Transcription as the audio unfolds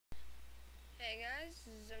Hey guys,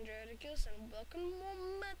 this is Ridiculous and welcome to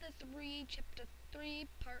Method 3, Chapter 3,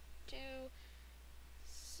 Part 2.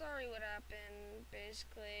 Sorry what happened,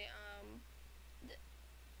 basically, the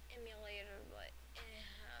emulator,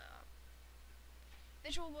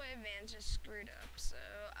 Visual Boy Advance just screwed up, so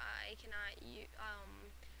I cannot, did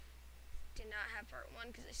not have Part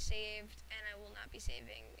 1 because I saved, and I will not be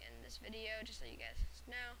saving in this video, just so you guys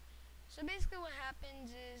know. So basically what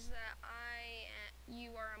happens is that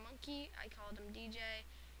you are a monkey, I called him DJ,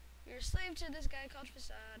 you're a slave to this guy called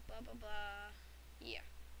Facade, blah blah blah, yeah.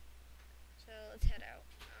 So let's head out.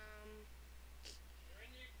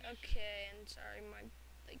 Okay, and sorry, my,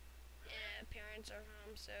 parents are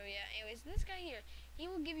home, so yeah, anyways, this guy here, he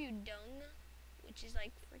will give you dung, which is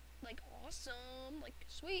like awesome, like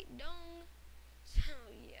sweet dung, so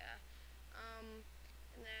yeah.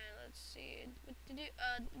 And then let's see what to do.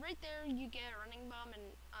 Right there you get a running bomb,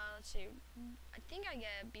 and let's see. I think I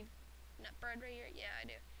get a beef nut bread right here. Yeah, I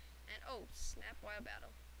do. And oh, snap! Wild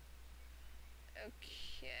battle.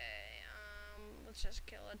 Okay. Let's just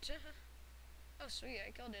kill it. Oh, sweet!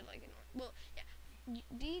 I killed it like well, yeah.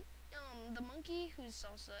 The monkey who's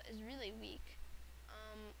salsa is really weak.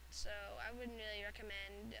 So I wouldn't really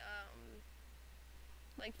recommend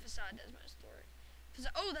like Facade does most for it.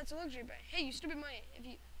 Oh, that's a luxury buy. Hey, you stupid money. If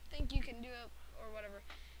you think you can do it or whatever.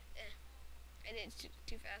 I did it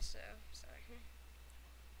too fast, so sorry.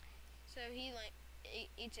 So he like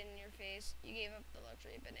eats it in your face. You gave up the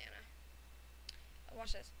luxury banana.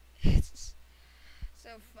 Watch this. It's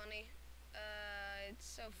so funny. It's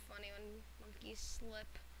so funny when monkeys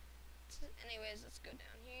slip. Anyways, let's go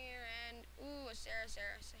down here and ooh, a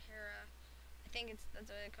Sahara. I think that's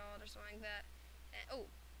what they call it or something like that. And, oh,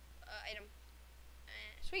 item.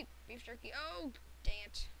 Sweet beef jerky. Oh, dang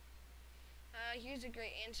it. Here's a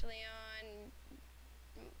great Anteleon.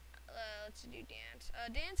 Let's do dance.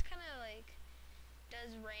 Dance kind of like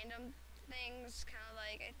does random things, kind of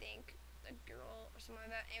like I think a girl or something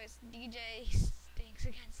like that. Anyways, DJ stinks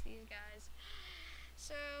against these guys.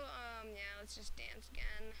 So yeah, let's just dance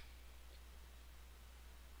again.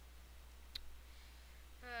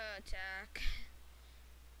 Attack.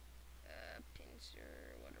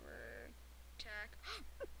 Pincer, whatever. Attack.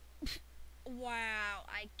 Wow,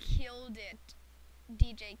 I killed it.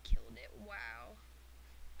 DJ killed it. Wow.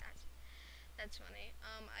 That's funny.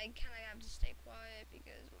 I kind of have to stay quiet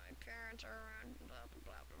because my parents are around, blah, blah,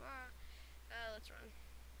 blah, blah, blah. Let's run.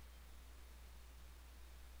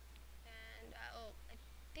 And, oh, I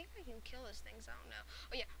think I can kill this thing, so I don't know.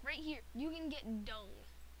 Oh, yeah, right here, you can get dung.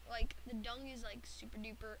 Like, the dung is, like, super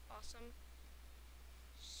duper awesome.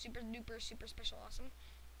 Super duper, super special awesome.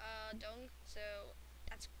 Dung, so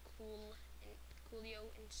that's cool and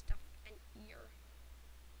coolio and stuff and ear.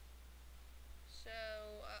 So,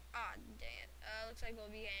 dang it. Looks like we'll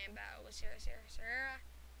be in battle with Sarah.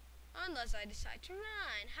 Unless I decide to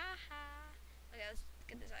run. Ha ha. Okay, let's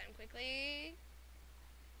get this item quickly.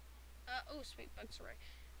 Oh, sweet bug spray.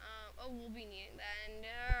 Oh, we'll be needing that. And,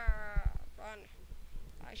 run.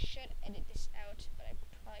 I should edit this out, but I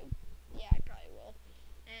probably will.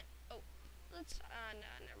 And, oh, let's, no,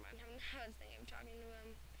 never mind. I was thinking of talking to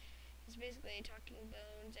him. He's basically talking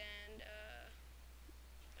bones and,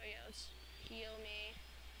 oh yeah, let's heal me.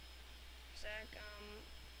 Sec,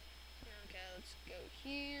 okay, let's go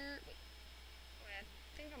here. Wait, I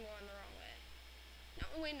think I'm going the wrong way. No,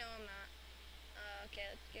 wait, no, I'm not. Okay,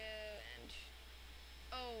 let's go, and,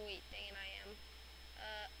 oh, wait, dang it, I am.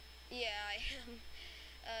 Yeah, I am.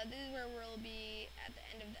 This is where we'll be at the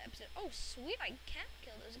end of the episode. Oh, sweet, I can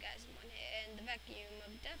kill those guys in one hit, and the vacuum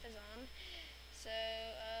of death is on. So,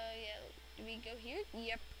 yeah, do we go here?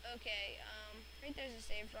 Yep, okay, right there's a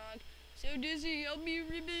save frog. So dizzy, help me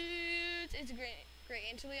reboot! It's a great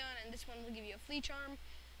Anteleon, and this one will give you a flea charm.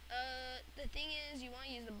 The thing is, you want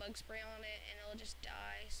to use the bug spray on it, and it'll just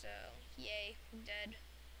die, so, yay, dead.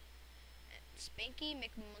 And Spanky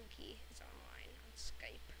McMonkey is online on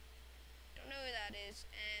Skype. Don't know who that is,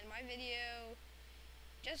 and my video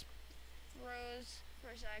just froze for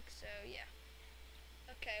a sec, so yeah.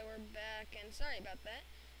 Okay, we're back, and sorry about that.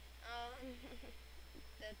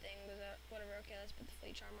 That thing was whatever. Okay, let's put the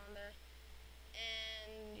flea charm on there.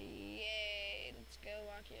 And yay, let's go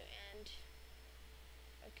walk here. And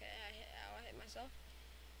okay, I hit myself.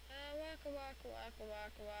 Walk.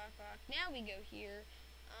 Now we go here.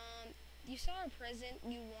 You saw a present.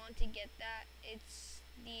 You want to get that. It's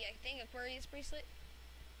the, I think, Aquarius bracelet.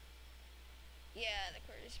 Yeah, the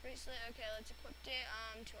Aquarius bracelet. Okay, let's equip it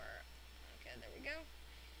to our. Okay, there we go.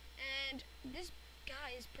 And this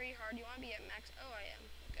guy is pretty hard. You want to be at max. Oh, I am.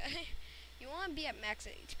 Okay. You want to be at max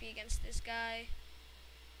HP against this guy.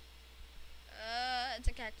 It's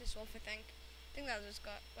a cactus wolf, I think. think that was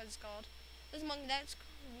what it's called. This monkey, that's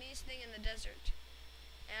me sitting in the desert.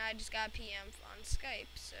 And I just got a PM on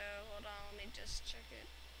Skype, so hold on, let me just check it.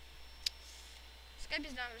 Skype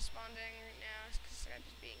is not responding right now because Skype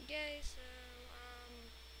is being gay, so,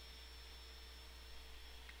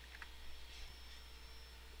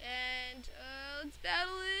 and, let's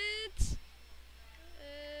battle it!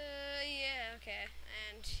 Yeah, okay,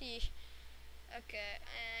 and okay,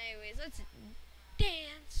 anyways, let's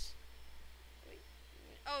dance! Wait,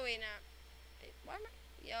 oh, wait, no. Wait, why am I?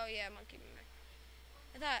 Oh, yeah, monkey mimic.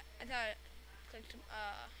 I thought I clicked,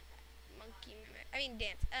 monkey mimic. I mean,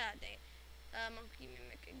 dance. Dang. Monkey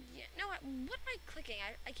mimic again. No, what am I clicking?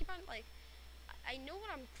 I keep on, like, I know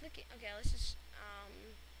what I'm clicking. Okay, let's just,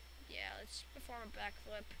 yeah, let's perform a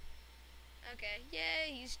backflip. Okay,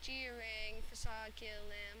 yay, he's cheering. Facade,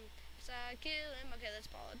 kill him. Facade, kill him. Okay, let's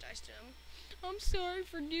apologize to him. I'm sorry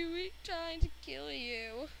for trying to kill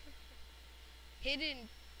you. Hidden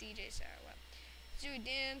DJ Sarah. Let's do a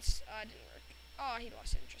dance. Didn't work. Oh, he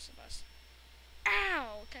lost interest of us.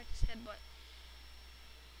 Ow! Cactus headbutt.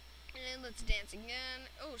 And let's dance again.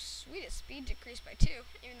 Oh, sweetest speed decreased by 2,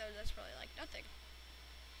 even though that's probably like nothing.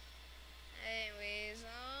 Anyways,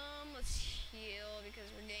 let's heal because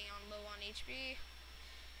we're getting on low on HP.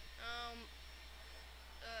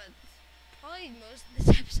 Probably most of this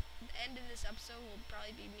episode, the end of this episode will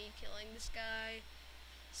probably be me killing this guy.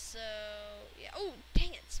 So, yeah. Oh,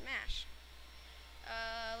 dang it, smash.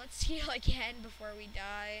 Let's heal again before we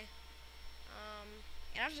die.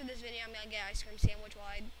 And after this video, I'm gonna get ice cream sandwich while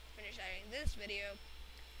I finish editing this video,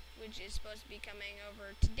 which is supposed to be coming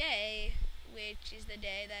over today, which is the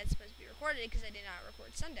day that's supposed to be recorded because I did not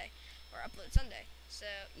record Sunday, or upload Sunday. So,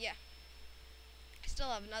 yeah. I still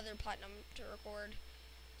have another platinum to record,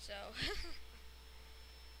 so,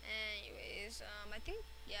 anyways, I think,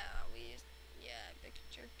 yeah,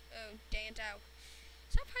 picture, oh, dang it out.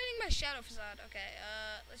 Stop hiding my shadow facade. Okay,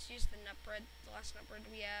 let's use the nutbread, the last nutbread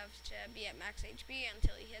we have to be at max HP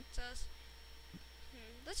until he hits us.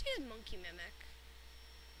 Let's use monkey mimic.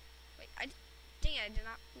 Wait, dang it, I did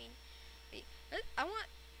not mean, wait, I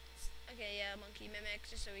want, okay, yeah, monkey mimic,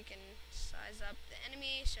 just so we can size up the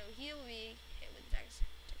enemy, so he'll be hit with Dex.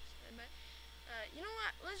 But, you know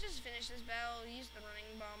what, let's just finish this battle, use the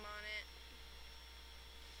running bomb on it.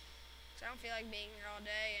 I don't feel like being here all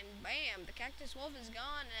day, and bam, the cactus wolf is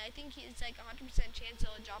gone, and I think it's like 100% chance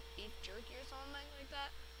he'll drop beef jerky or something like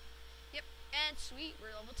that. Yep, and sweet,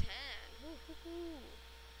 we're level 10. Woo-hoo-hoo.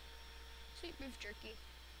 Sweet beef jerky.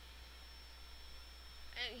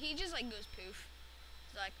 And he just like goes poof.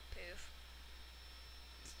 He's like poof.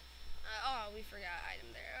 Oh, we forgot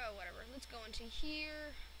item there. Oh, whatever. Let's go into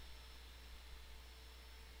here.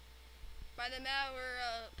 By the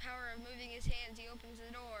power of moving his hands, he opens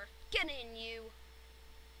the door. Get in, you.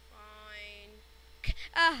 Fine.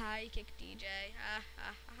 Aha, he kicked DJ. Ha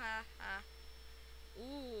ha ha ha.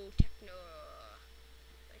 Ooh, techno.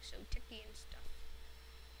 Like so techy and stuff.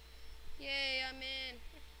 Yay, I'm in.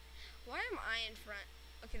 Why am I in front?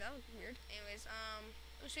 Okay, that was weird. Anyways, oh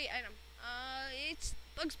sweet item. It's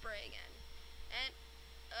bug spray again. And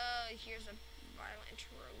here's a violent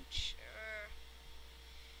roach.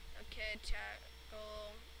 Okay,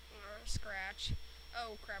 tackle or scratch.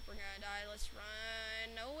 Oh crap, we're gonna die. Let's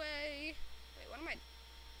run away. Wait, what am I?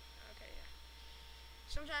 Okay, yeah.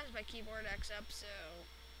 Sometimes my keyboard acts up, so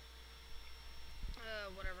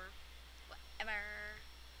whatever. Whatever.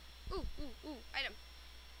 Ooh, item.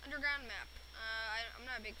 Underground map. I'm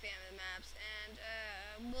not a big fan of the maps, and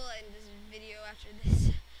we'll end this video after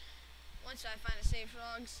this. Once I find a safe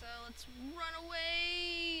log, so let's run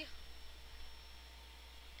away.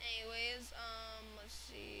 Anyways, let's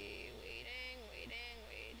see. Waiting.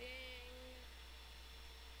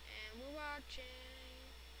 And we're watching.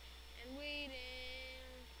 And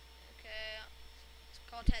waiting. Okay. It's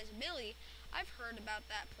called Tasbilly. I've heard about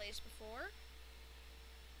that place before.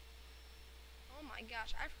 Oh my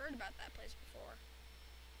gosh, I've heard about that place before.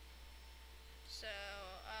 So,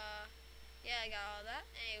 yeah, I got all that.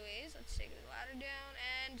 Anyways, let's take the ladder down,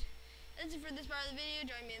 and that's it for this part of the video.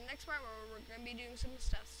 Join me in the next part where we're going to be doing some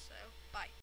stuff, so bye.